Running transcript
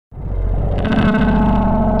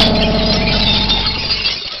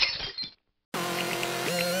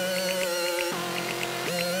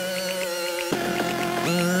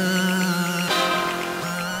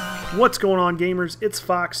What's going on, gamers? It's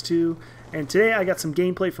Fox2, and today I got some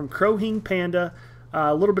gameplay from CrouhingPanda.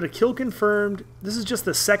 A little bit of kill confirmed. This is just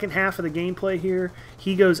the second half of the gameplay here.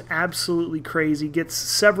 He goes absolutely crazy, gets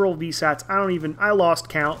several VSATs. I lost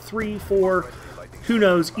count. 3, 4, who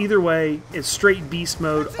knows? Either way, it's straight beast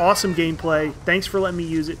mode. Awesome gameplay. Thanks for letting me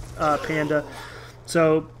use it, Panda.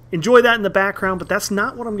 So enjoy that in the background, but that's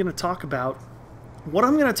not what I'm going to talk about. What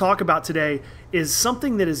I'm going to talk about today is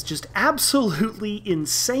something that is just absolutely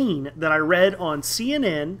insane that I read on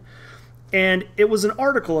CNN, and it was an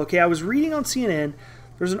article, okay? I was reading on CNN.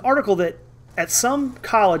 There's an article that at some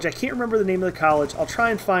college, I can't remember the name of the college. I'll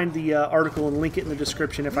try and find the article and link it in the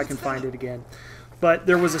description if I can find it again. But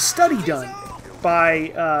there was a study done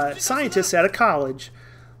by scientists at a college,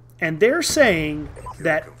 and they're saying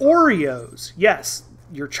that Oreos, yes,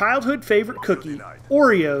 your childhood favorite cookie,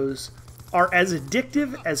 Oreos, are as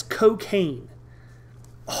addictive as cocaine.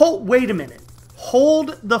 Wait a minute.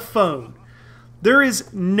 Hold the phone. There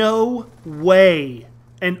is no way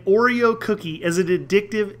an Oreo cookie is as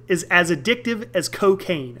addictive as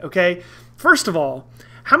cocaine, okay? First of all,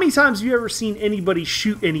 how many times have you ever seen anybody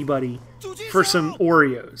shoot anybody for some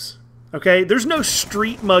Oreos? Okay? There's no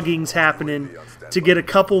street muggings happening to get a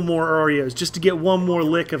couple more Oreos, just to get one more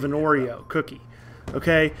lick of an Oreo cookie.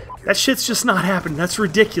 Okay? That shit's just not happening. That's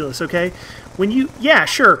ridiculous, okay? Yeah,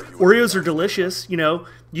 sure, Oreos are delicious, you know.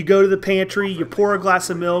 You go to the pantry, you pour a glass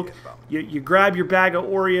of milk, you grab your bag of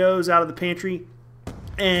Oreos out of the pantry,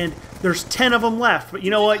 and there's 10 of them left. But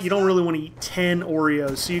you know what? You don't really want to eat 10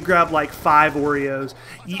 Oreos, so you grab like 5 Oreos.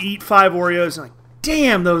 You eat 5 Oreos, and like,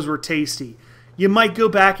 damn, those were tasty. You might go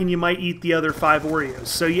back and you might eat the other 5 Oreos.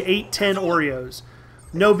 So you ate 10 Oreos.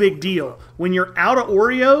 No big deal. When you're out of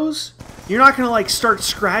Oreos, you're not going to like start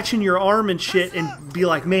scratching your arm and shit and be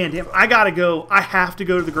like, man, damn, I got to go. I have to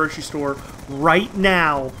go to the grocery store right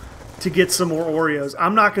now to get some more Oreos.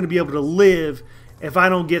 I'm not going to be able to live if I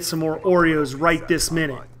don't get some more Oreos right this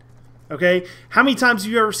minute. Okay? How many times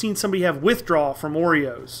have you ever seen somebody have withdrawal from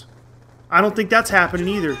Oreos? I don't think that's happening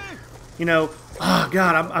either. You know, oh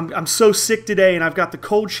God, I'm so sick today and I've got the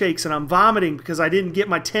cold shakes and I'm vomiting because I didn't get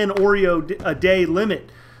my 10 Oreo a day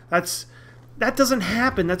limit. That doesn't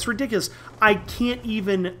happen. That's ridiculous. I can't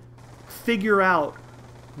even figure out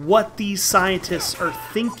what these scientists are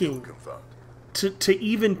thinking to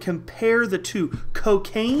even compare the two.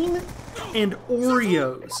 Cocaine and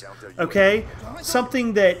Oreos, okay?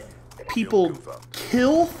 Something that people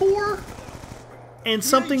kill for and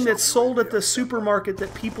something that's sold at the supermarket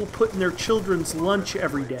that people put in their children's lunch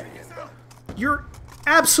every day. You're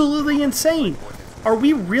absolutely insane. Are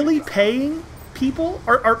we really paying people?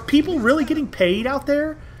 Are people really getting paid out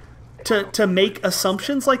there to make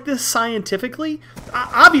assumptions like this scientifically?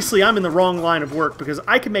 Obviously, I'm in the wrong line of work because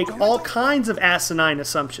I can make all kinds of asinine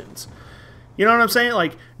assumptions. You know what I'm saying?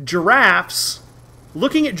 Like giraffes,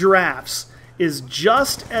 looking at giraffes is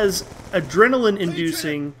just as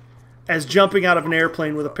adrenaline-inducing as jumping out of an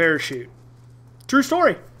airplane with a parachute. True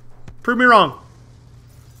story. Prove me wrong.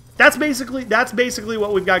 That's basically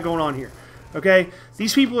what we've got going on here. Okay?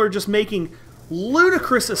 These people are just making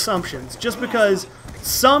ludicrous assumptions just because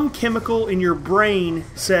some chemical in your brain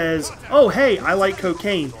says, oh, hey, I like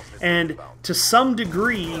cocaine. And to some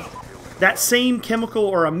degree, that same chemical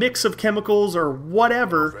or a mix of chemicals or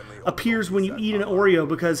whatever appears when you eat an Oreo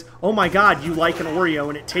because, oh my God, you like an Oreo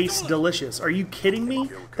and it tastes delicious. Are you kidding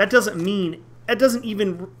me? That doesn't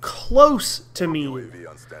even close to mean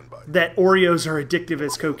that Oreos are addictive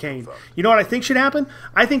as cocaine. You know what I think should happen?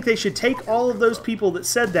 I think they should take all of those people that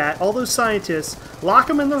said that, all those scientists, lock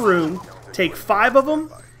them in the room, take 5 of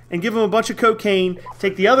them and give them a bunch of cocaine,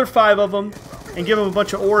 take the other 5 of them and give them a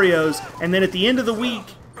bunch of Oreos, and then at the end of the week,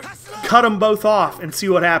 cut them both off and see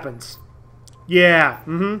what happens. Yeah,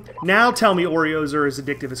 Now tell me Oreos are as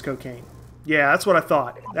addictive as cocaine. Yeah, that's what I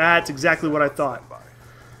thought. That's exactly what I thought.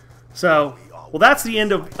 So, well, that's the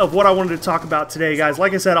end of what I wanted to talk about today, guys.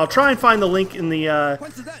 Like I said, I'll try and find the link in the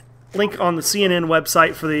link on the CNN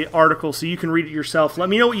website for the article so you can read it yourself. Let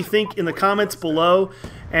me know what you think in the comments below.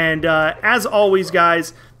 And as always,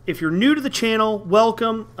 guys, if you're new to the channel,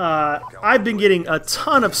 welcome. I've been getting a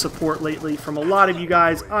ton of support lately from a lot of you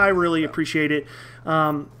guys. I really appreciate it.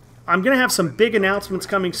 I'm going to have some big announcements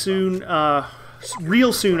coming soon,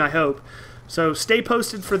 real soon, I hope. So stay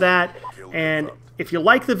posted for that. And if you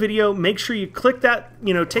like the video, make sure you click that,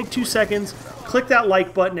 take 2 seconds, click that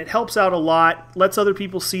like button. It helps out a lot, lets other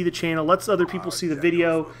people see the channel, lets other people see the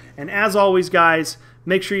video. And as always, guys,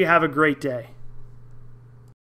 make sure you have a great day.